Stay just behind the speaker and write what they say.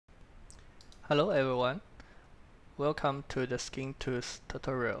Hello everyone, welcome to the SkinTools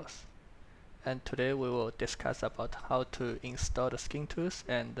tutorials. And today we will discuss about how to install the SkinTools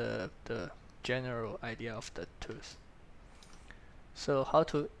and the general idea of the tools. So how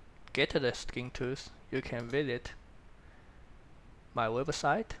to get to the SkinTools, you can visit my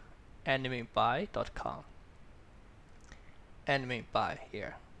website animebuy.com. Animebuy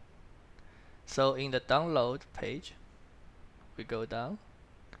here. So in the download page, we go down.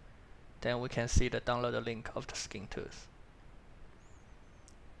 Then we can see the download link of the SkinTools.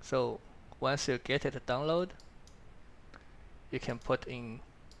 So once you get it download, you can put in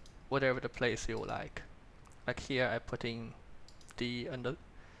whatever the place you like. Like here I put in D and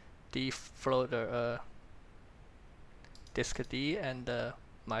D folder, disk D and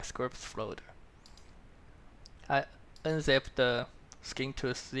my scripts folder. I unzip the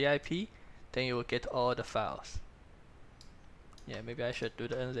SkinTools zip, then you will get all the files. Yeah, maybe I should do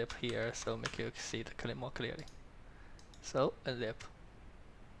the unzip here so make you see the more clearly. So unzip.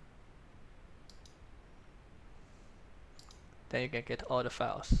 Then you can get all the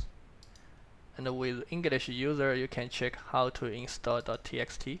files. And with English user, you can check how to install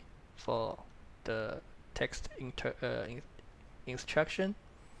 .txt for the text instruction.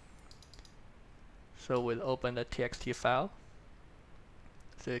 So we'll open the txt file.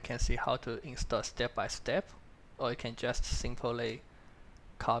 So you can see how to install step by step. Or you can just simply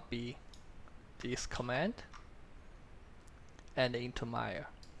copy this command and into Maya.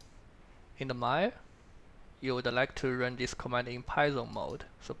 In the Maya, you would like to run this command in Python mode.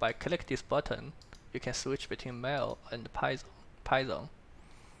 So by click this button, you can switch between Mail and Python.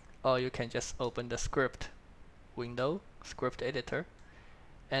 Or you can just open the script window, script editor,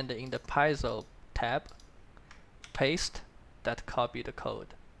 and in the Python tab, paste that copy the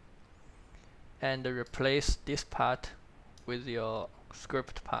code. And replace this part with your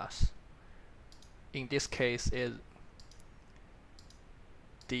script path. In this case is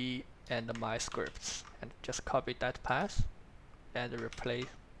D and my scripts, and just copy that path and replace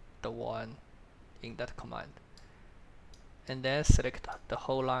the one in that command. And then select the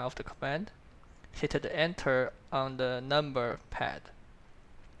whole line of the command, hit the enter on the number pad.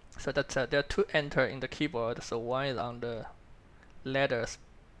 So that there are two enter in the keyboard, so one is on the letters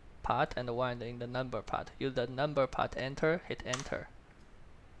part and one in the number part. Use the number part, enter, hit enter.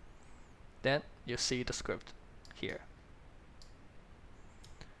 Then you see the script here.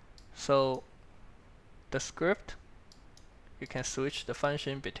 So the script, you can switch the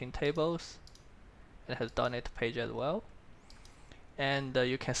function between tables. It has .NET page as well. And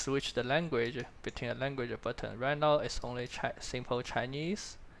you can switch the language between a language button. Right now it's only simple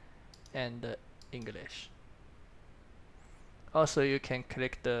Chinese and English. Also, you can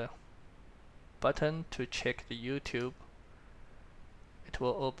click the button to check the YouTube. It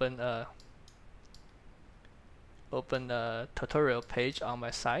will open a tutorial page on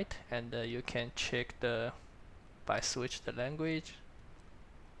my site, and you can check by switch the language.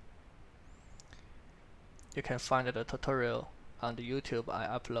 You can find the tutorial on the YouTube I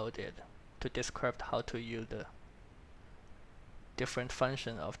uploaded to describe how to use the different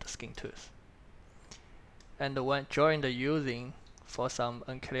function of the SkinTools. And when during the using for some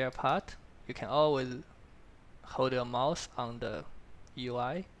unclear part, you can always hold your mouse on the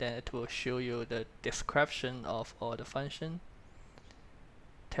UI, then it will show you the description of all the function,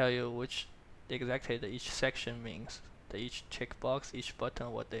 tell you which exactly each section means, each checkbox, each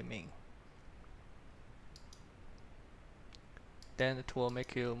button, what they mean. Then it will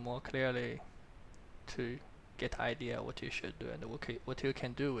make you more clearly to get idea what you should do and what you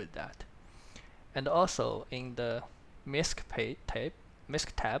can do with that. And also in the MISC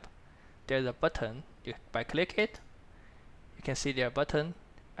tab, there's a button. By click it, you can see their button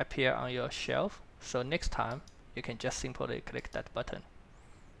appear on your shelf. So next time, you can just simply click that button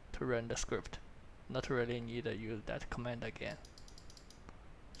to run the script. Not really need to use that command again.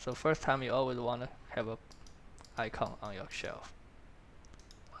 So first time, you always want to have a icon on your shelf.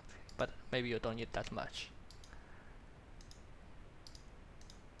 But maybe you don't need that much.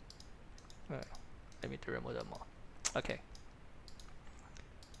 Let me remove them all. Okay.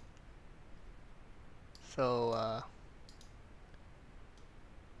 So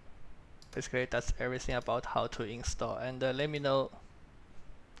basically that's everything about how to install. And let me know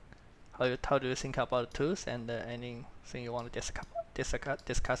how do you think about the tools and anything you want to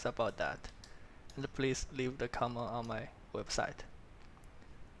discuss about that. And please leave the comment on my website,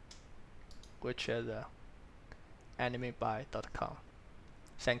 which is animebuy.com.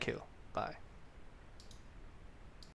 Thank you. Bye.